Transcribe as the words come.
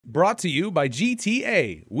Brought to you by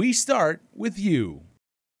GTA. We start with you.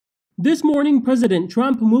 This morning, President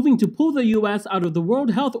Trump moving to pull the U.S. out of the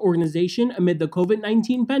World Health Organization amid the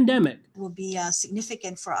COVID-19 pandemic. Will be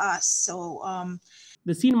significant for us.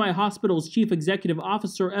 The CNMI Hospital's Chief Executive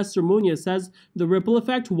Officer Esther Muñoz says the ripple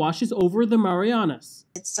effect washes over the Marianas.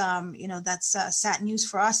 It's that's sad news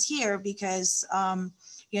for us here because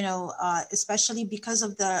especially because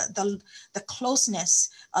of the closeness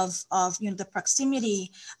of the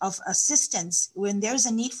proximity of assistance. When there's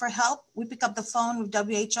a need for help, we pick up the phone with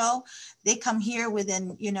WHO. They come here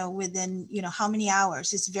within how many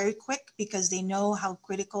hours. It's very quick because they know how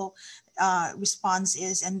critical response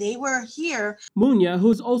is, and they were here. Muñoz,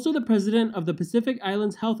 who is also the president of the Pacific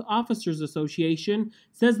Islands Health Officers Association,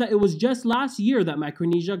 says that it was just last year that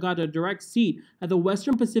Micronesia got a direct seat at the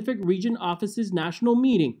Western Pacific Region Office's national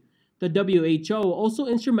meeting. The WHO also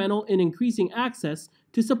instrumental in increasing access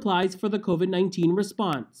to supplies for the COVID-19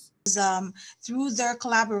 response. Through their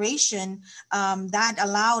collaboration, that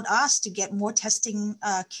allowed us to get more testing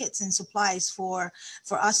kits and supplies for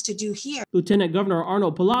us to do here. Lieutenant Governor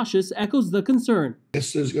Arnold Palacios echoes the concern.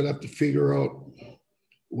 Yes, there's going to have to figure out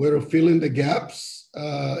where to fill in the gaps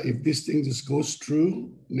if this thing just goes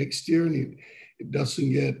through next year and it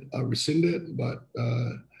doesn't get rescinded. But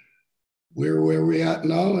we're where we're at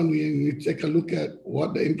now, and we take a look at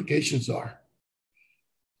what the implications are.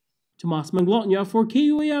 Tomas Manglotnya for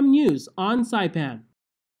KUAM News on Saipan.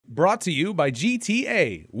 Brought to you by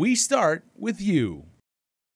GTA. We start with you.